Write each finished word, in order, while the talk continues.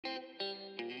Okay,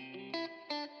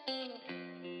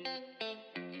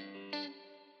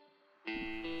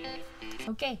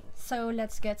 so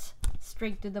let's get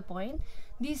straight to the point.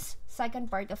 This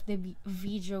second part of the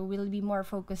video will be more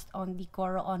focused on the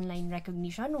CORU online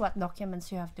recognition, what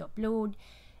documents you have to upload,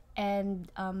 and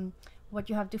what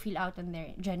you have to fill out on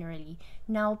there generally.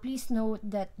 Now, please note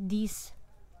that this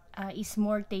is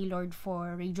more tailored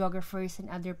for radiographers and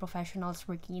other professionals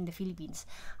working in the Philippines.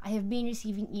 I have been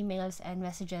receiving emails and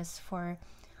messages for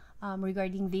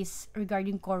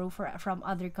regarding CORU from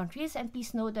other countries, and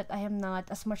please note that I am not,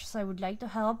 as much as I would like to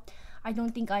help, I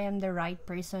don't think I am the right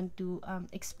person to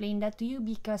explain that to you,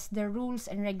 because the rules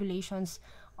and regulations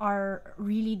are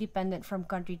really dependent from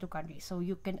country to country. So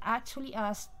you can actually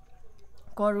ask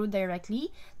CORU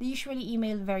directly. They usually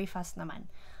email very fast naman.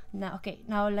 Now, okay,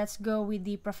 now let's go with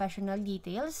the professional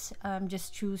details.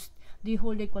 Just choose, do you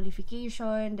hold a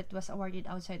qualification that was awarded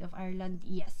outside of Ireland?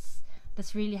 Yes.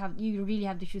 You really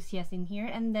have to choose yes in here,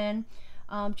 and then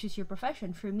choose your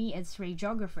profession. For me, it's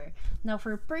radiographer. Now,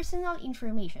 for personal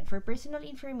information,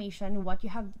 what you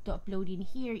have to upload in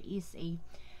here is a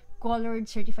colored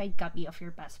certified copy of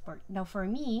your passport. Now, for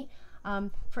me,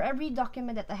 for every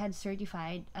document that I had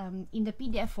certified, in the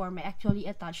PDF form, I actually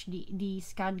attached the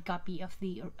scanned copy of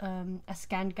the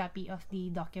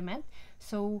document.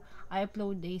 So I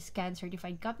upload the scanned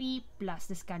certified copy plus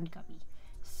the scanned copy.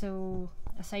 So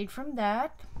aside from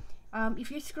that,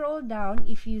 if you scroll down,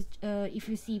 if you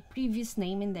see previous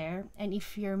name in there, and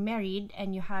if you're married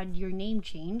and you had your name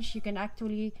changed, you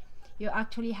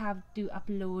actually have to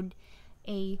upload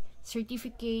a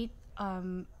certificate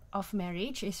of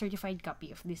marriage, a certified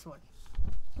copy of this one.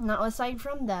 Now, aside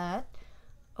from that,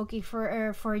 okay,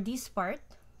 for this part,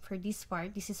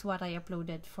 this is what I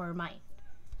uploaded for mine.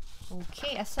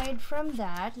 Okay, aside from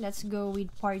that, let's go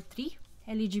with part 3,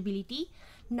 eligibility.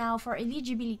 Now, for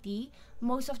eligibility,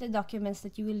 most of the documents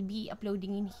that you will be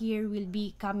uploading in here will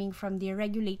be coming from the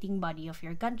regulating body of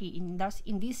your country, in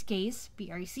this case,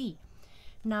 PRC.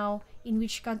 Now, in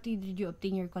which country did you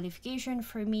obtain your qualification?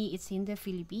 For me, it's in the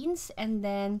Philippines. And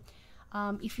then,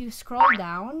 if you scroll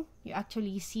down, you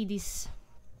actually see this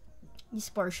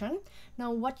portion.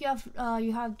 Now, what you have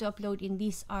to upload in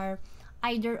this are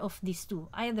either of these two.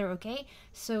 Okay?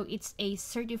 So, it's a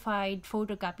certified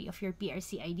photocopy of your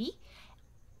PRC ID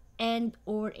and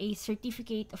or a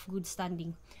certificate of good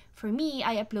standing. For me,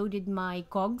 I uploaded my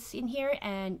COGS in here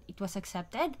and it was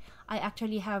accepted. I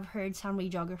actually have heard some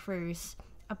radiographers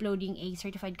uploading a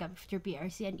certified copy of your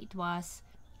PRC and it was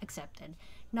accepted.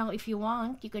 Now, if you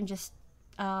want, you can just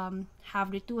have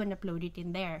the two and upload it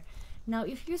in there. Now,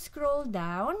 if you scroll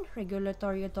down,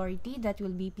 regulatory authority, that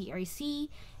will be PRC,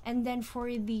 and then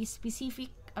for the specific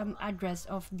address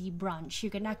of the branch, you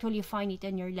can actually find it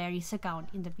in your Larry's account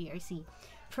in the PRC.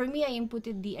 For me, I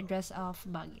inputted the address of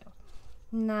Baguio.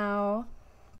 Now,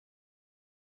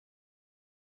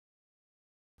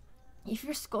 if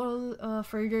you scroll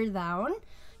further down,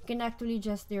 you can actually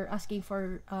just, they're asking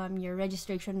for your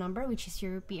registration number, which is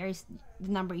your PRC,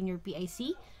 the number in your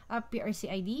PRC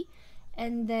ID.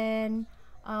 And then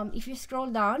if you scroll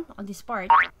down on this part,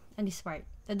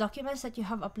 the documents that you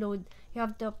have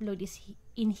to upload is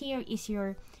in here is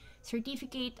your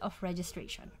certificate of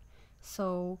registration.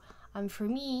 So for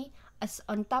me, as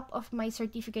on top of my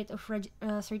certificate of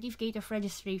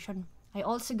registration, I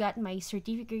also got my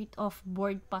certificate of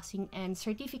board passing and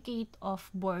certificate of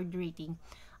board rating.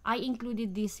 I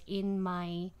included this in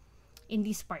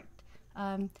this part.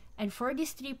 And for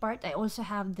this 3 part, I also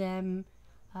have them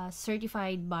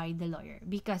certified by the lawyer,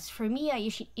 because for me,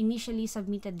 I initially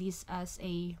submitted this as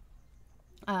a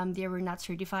they were not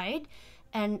certified,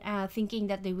 and thinking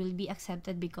that they will be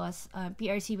accepted because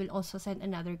PRC will also send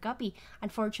another copy.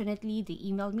 Unfortunately, they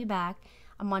emailed me back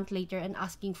a month later and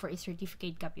asking for a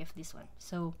certificate copy of this one.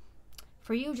 So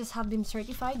for you, just have them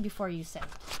certified before you send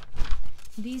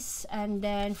this. And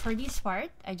then for this part,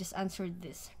 I just answered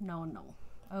this no.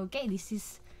 Okay, this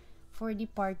is for the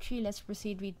part 3. Let's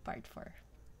proceed with part 4.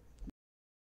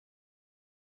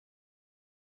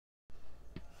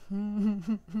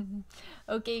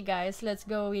 Okay guys, let's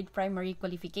go with primary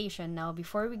qualification. Now,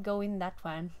 before we go in that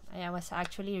one, I was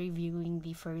actually reviewing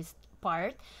the first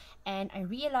part and I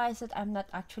realized that I'm not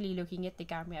actually looking at the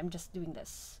camera. I'm just doing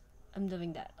this. I'm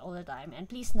doing that all the time. And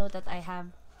please note that I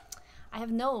have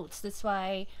notes. That's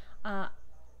why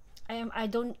I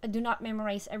do not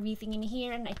memorize everything in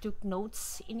here, and I took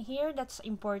notes in here. That's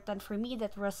important for me.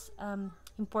 That was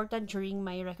important during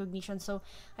my recognition. So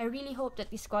I really hope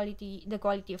that the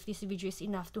quality of this video is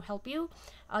enough to help you.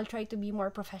 I'll try to be more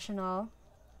professional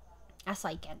as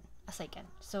I can.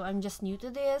 So I'm just new to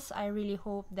this. I really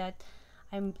hope that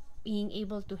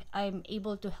I'm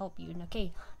able to help you.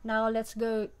 Okay, now let's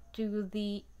go to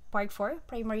the part 4,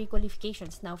 primary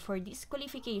qualifications. Now for this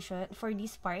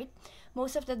part,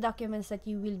 most of the documents that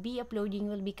you will be uploading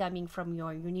will be coming from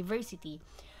your university.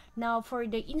 Now for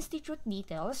the institute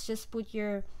details, just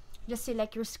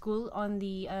select your school on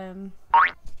the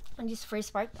on this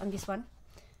first part, on this one,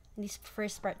 this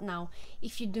first part. Now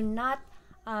if you do not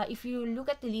if you look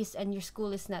at the list and your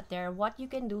school is not there, what you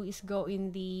can do is go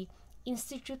in the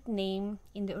institute name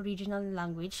in the original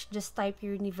language, just type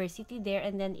your university there,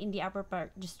 and then in the upper part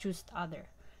just choose other.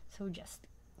 So just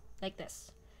like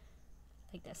this,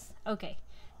 okay.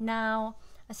 Now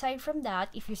aside from that,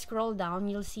 if you scroll down,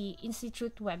 you'll see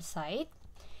institute website.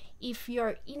 If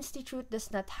your institute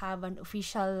does not have an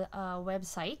official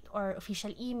website or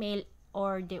official email,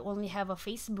 or they only have a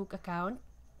Facebook account,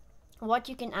 what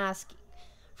you can ask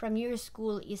from your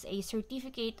school is a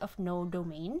certificate of no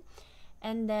domain,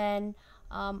 and then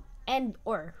and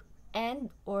or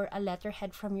a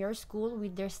letterhead from your school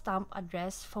with their stamp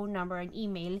address, phone number, and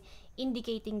email,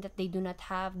 indicating that they do not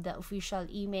have the official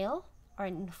email or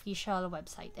an official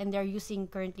website, and they're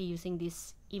currently using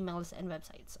these emails and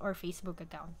websites or Facebook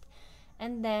account.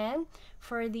 And then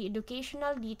for the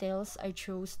educational details, I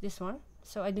chose this one.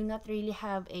 So I do not really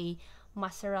have a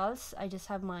masterals, I just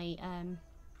have my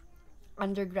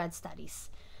undergrad studies.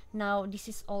 Now this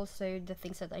is also the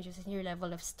things that I choose in your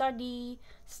level of study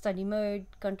mode,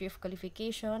 country of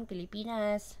qualification,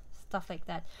 Pilipinas, stuff like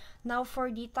that. Now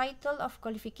for the title of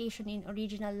qualification in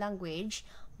original language,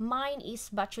 mine is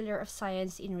Bachelor of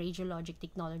Science in Radiologic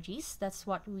Technologies. That's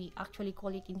what we actually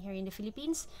call it in here in the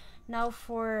Philippines. Now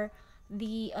for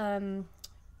the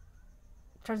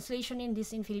translation in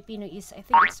this in Filipino is, I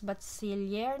think it's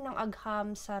Bachiller ng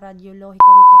Agham sa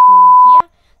Radiolohikong Teknolohiya,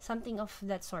 something of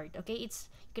that sort. Okay, you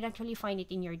can actually find it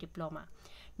in your diploma.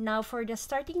 Now for the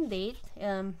starting date,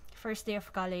 first day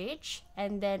of college,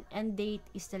 and then end date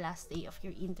is the last day of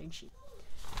your internship.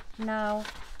 Now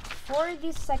for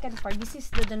this second part, this is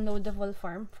the downloadable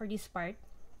form. For this part,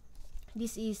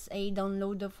 this is a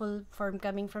downloadable form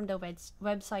coming from the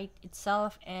website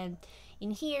itself, and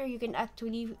in here you can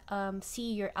actually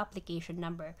see your application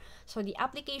number. So the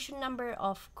application number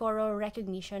of CORU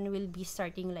recognition will be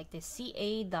starting like this: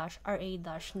 CA-RA-number.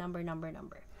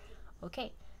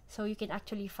 Okay, so you can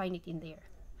actually find it in there.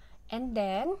 And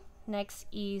then next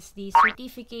is the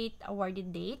certificate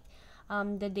awarded date,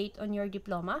 the date on your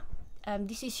diploma.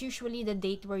 This is usually the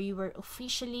date where you were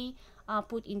officially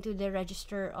put into the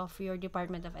register of your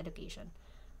Department of Education,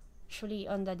 usually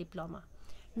on the diploma.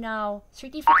 Now,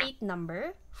 certificate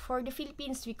number, for the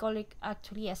Philippines, we call it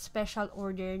actually a special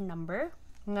order number.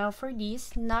 Now, for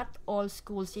this, not all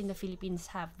schools in the Philippines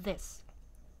have this.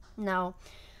 Now,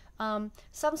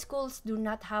 some schools do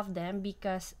not have them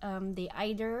because they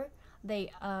either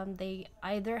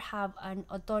have an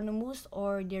autonomous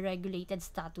or deregulated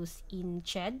status in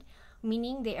CHED,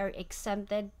 meaning they are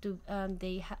exempted to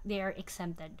they are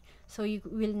exempted. So you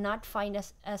will not find a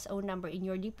SO number in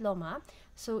your diploma.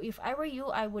 So if I were you,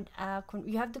 I would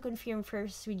you have to confirm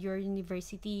first with your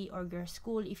university or your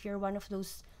school if you're one of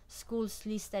those schools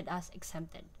listed as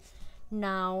exempted.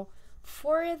 Now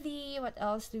for the, what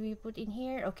else do we put in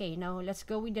here? Okay, now let's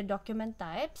go with the document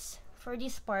types. For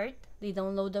this part, the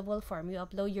downloadable form, you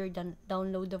upload your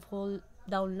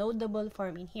downloadable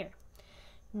form in here.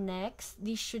 Next,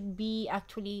 this should be,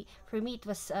 actually for me it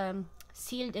was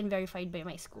sealed and verified by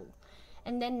my school.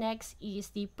 And then next is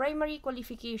the primary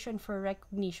qualification for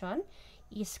recognition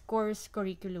is course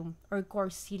curriculum or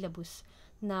course syllabus.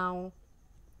 Now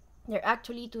there are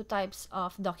actually two types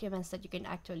of documents that you can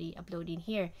actually upload in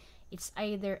here. It's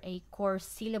either a course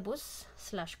syllabus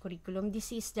 / curriculum.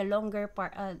 This is the longer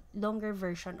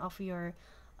version of your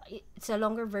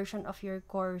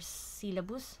course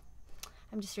syllabus.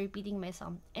 I'm just repeating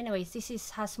myself. Anyways,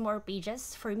 this has more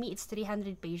pages. For me, it's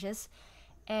 300 pages.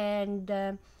 And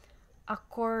a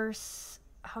course,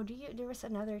 there was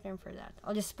another term for that.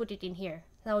 I'll just put it in here.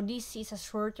 Now, this is a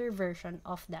shorter version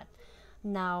of that.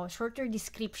 Now, shorter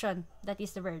description, that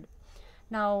is the word.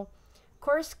 Now,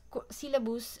 course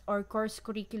syllabus or course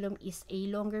curriculum is a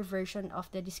longer version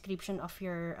of the description of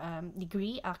your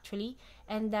degree, actually.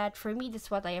 And that, for me,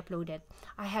 that's what I uploaded.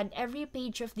 I had every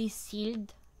page of this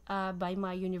sealed by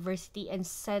my university and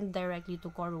sent directly to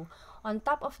CORU. On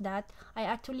top of that, I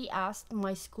actually asked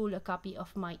my school a copy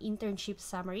of my internship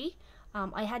summary.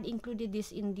 I had included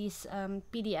this in this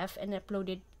PDF and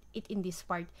uploaded it in this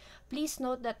part. Please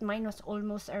note that mine was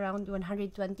almost around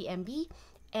 120 MB,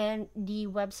 and the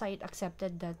website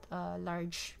accepted that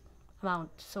large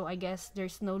amount. So I guess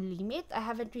there's no limit. I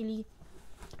haven't really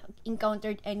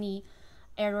encountered any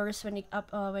errors when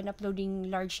uploading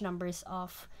large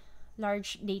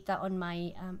data on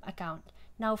my account.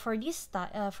 Now for this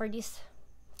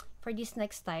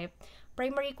next type,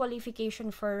 primary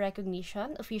qualification for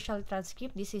recognition, official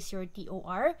transcript, this is your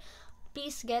TOR.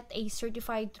 Please get a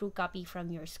certified true copy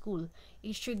from your school.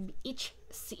 Each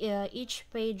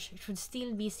page should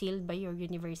still be sealed by your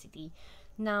university.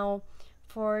 Now,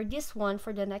 for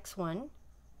the next one,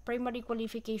 primary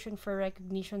qualification for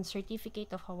recognition,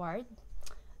 certificate of award,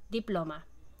 diploma.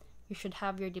 You should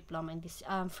have your diploma in this.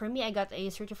 For me, I got a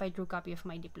certified true copy of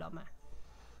my diploma.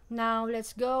 Now,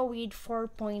 let's go with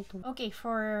 4.1. Okay,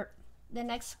 for the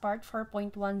next part,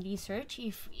 4.1, research.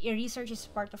 If research is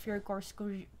part of your course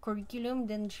curriculum,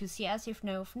 then choose yes. If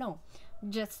no,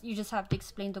 you just have to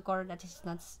explain to CORU that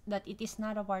it is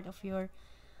not a part of your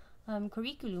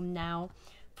curriculum. Now,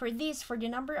 for the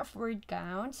number of word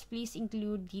counts, please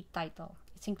include the title.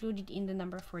 It's included in the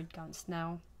number of word counts.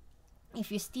 Now,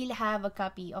 if you still have a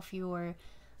copy of your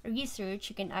research,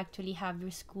 you can actually have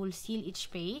your school seal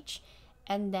each page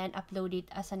and then upload it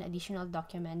as an additional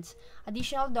document.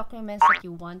 Additional documents that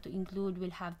you want to include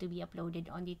will have to be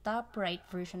uploaded on the top right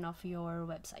version of your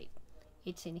website.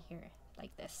 It's in here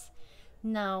like this.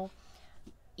 Now,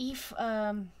 if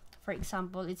for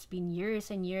example, it's been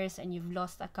years and years and you've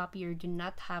lost a copy or do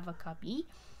not have a copy,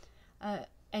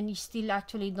 and you still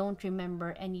actually don't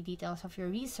remember any details of your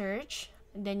research,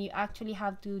 then you actually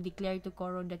have to declare to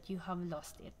CORU that you have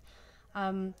lost it.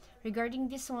 Regarding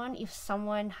this one, if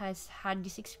someone has had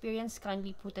this experience,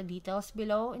 kindly put the details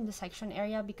below in the section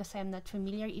area, because I am not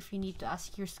familiar if you need to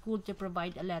ask your school to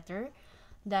provide a letter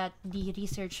that the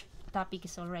research topic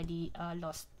is already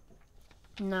lost.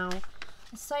 Now,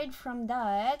 aside from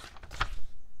that,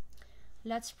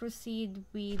 let's proceed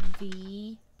with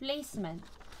the placement.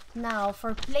 Now,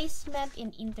 for placement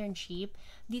in internship,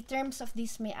 the terms of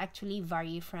this may actually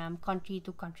vary from country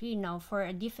to country. Now, for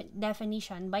a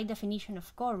by definition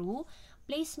of CORU,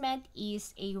 placement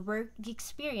is a work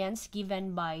experience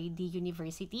given by the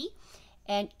university,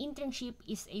 and internship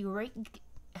is a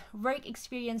work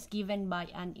experience given by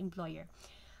an employer.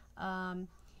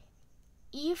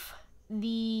 If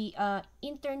the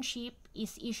internship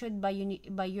is issued by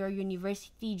your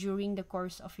university during the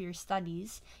course of your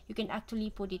studies, you can actually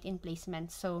put it in placement.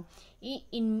 So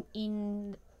in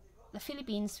the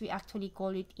Philippines, we actually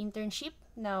call it internship.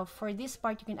 Now, for this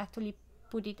part, you can actually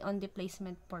put it on the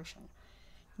placement portion.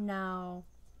 Now,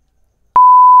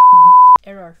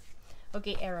 error.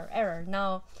 Okay, error.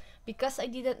 Now, because I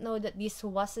didn't know that this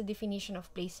was the definition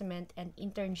of placement and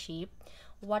internship,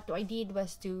 what I did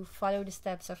was to follow the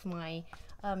steps of my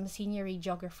senior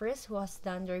radiographers who has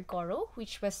done their CORU,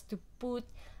 which was to put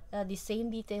the same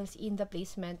details in the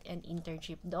placement and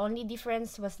internship. The only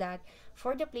difference was that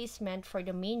for the placement, for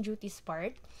the main duties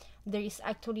part, there is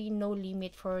actually no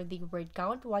limit for the word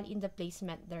count, while in the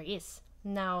placement there is.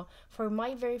 Now, for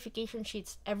my verification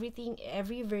sheets, every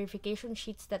verification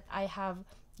sheets that I have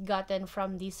gotten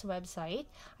from this website,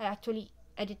 I actually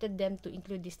edited them to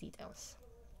include these details.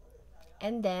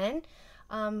 And then,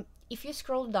 if you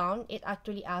scroll down, it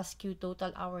actually asks you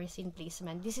total hours in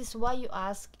placement. This is why you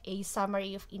ask a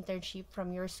summary of internship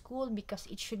from your school, because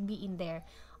it should be in there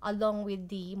along with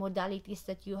the modalities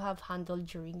that you have handled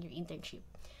during your internship.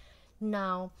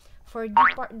 Now, for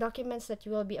the documents that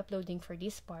you will be uploading for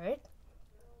this part,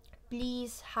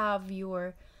 please have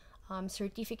your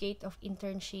certificate of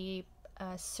internship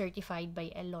certified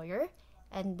by a lawyer,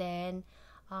 and then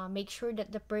make sure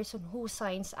that the person who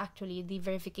signs actually the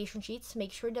verification sheets,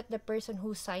 make sure that the person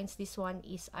who signs this one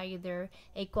is either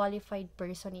a qualified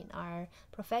person in our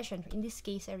profession, in this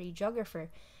case a radiographer.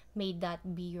 May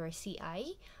that be your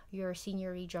CI, your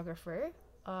senior radiographer,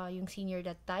 yung senior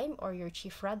that time, or your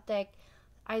chief rad tech.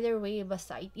 Either way,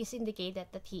 basta it is indicated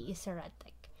that he is a rad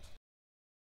tech.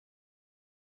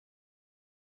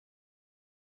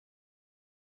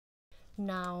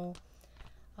 Now,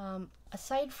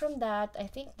 aside from that, I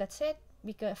think that's it.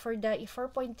 Because for the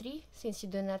 4.3, since you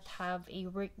do not have a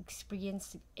work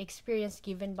experience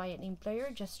given by an employer,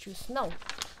 just choose no.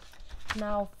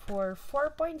 Now for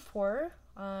 4.4,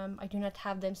 I do not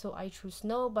have them, so I choose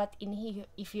no. But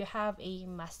if you have a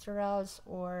masterals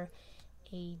or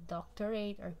a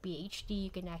doctorate or PhD, you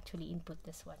can actually input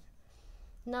this one.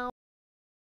 Now,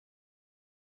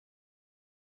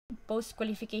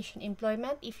 post-qualification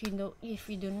employment, if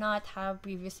you do not have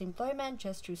previous employment,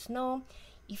 just choose no.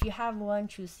 If you have one,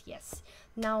 choose yes.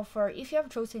 Now, if you have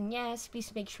chosen yes,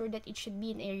 please make sure that it should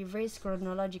be in a reverse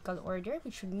chronological order,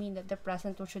 which should mean that the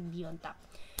present one should be on top.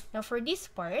 Now, for this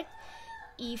part,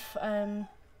 if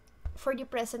for the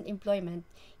present employment,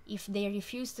 If they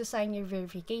refuse to sign your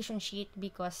verification sheet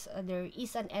because there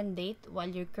is an end date while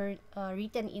you're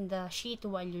written in the sheet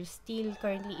while you're still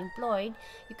currently employed,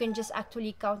 you can just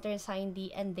actually countersign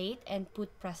the end date and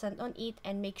put present on it,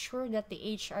 and make sure that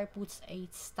the HR puts a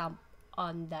stamp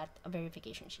on that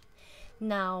verification sheet.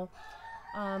 Now,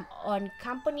 on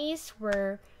companies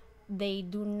where they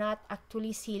do not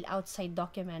actually seal outside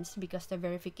documents, because the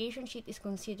verification sheet is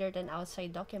considered an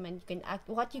outside document,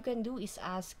 what you can do is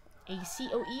ask a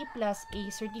COE plus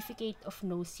a certificate of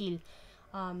no seal.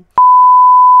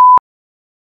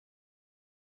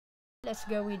 Let's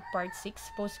go with part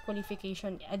 6,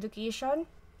 post-qualification education.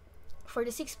 For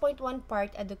the 6.1 part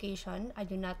education, I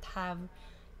do not have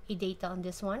a data on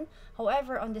this one.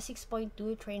 However, on the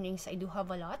 6.2 trainings, I do have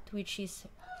a lot, which is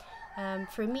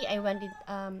for me, I went in,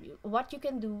 what you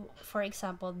can do, for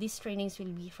example, these trainings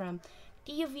will be from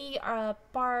TUV,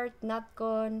 PART,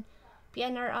 NatCon,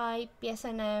 PNRI,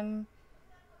 PSNM,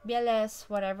 BLS,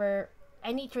 whatever,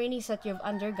 any trainings that you've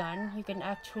undergone, you can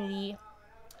actually,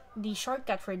 the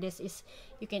shortcut for this is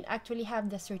you can actually have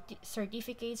the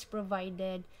certificates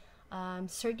provided,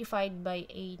 certified by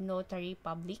a notary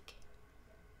public,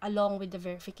 along with the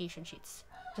verification sheets.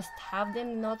 Just have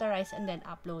them notarized and then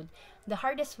upload. The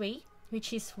hardest way,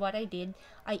 which is what I did,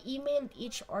 I emailed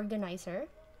each organizer.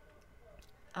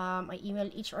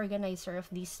 Of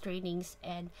these trainings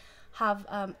and have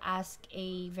asked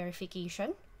a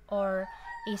verification or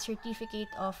a certificate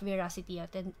of veracity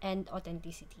and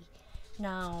authenticity.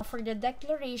 Now, for the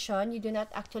declaration, you do not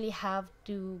actually have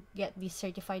to get this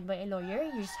certified by a lawyer.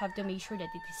 You just have to make sure that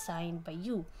it is signed by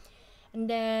you. And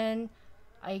then,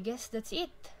 I guess that's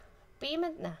it.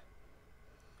 Payment na.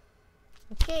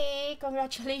 Okay,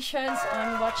 congratulations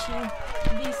on watching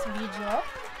this video.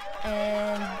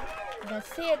 And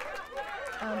that's it.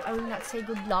 I will not say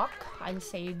good luck. I'll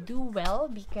say do well,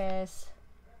 because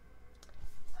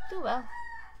do well.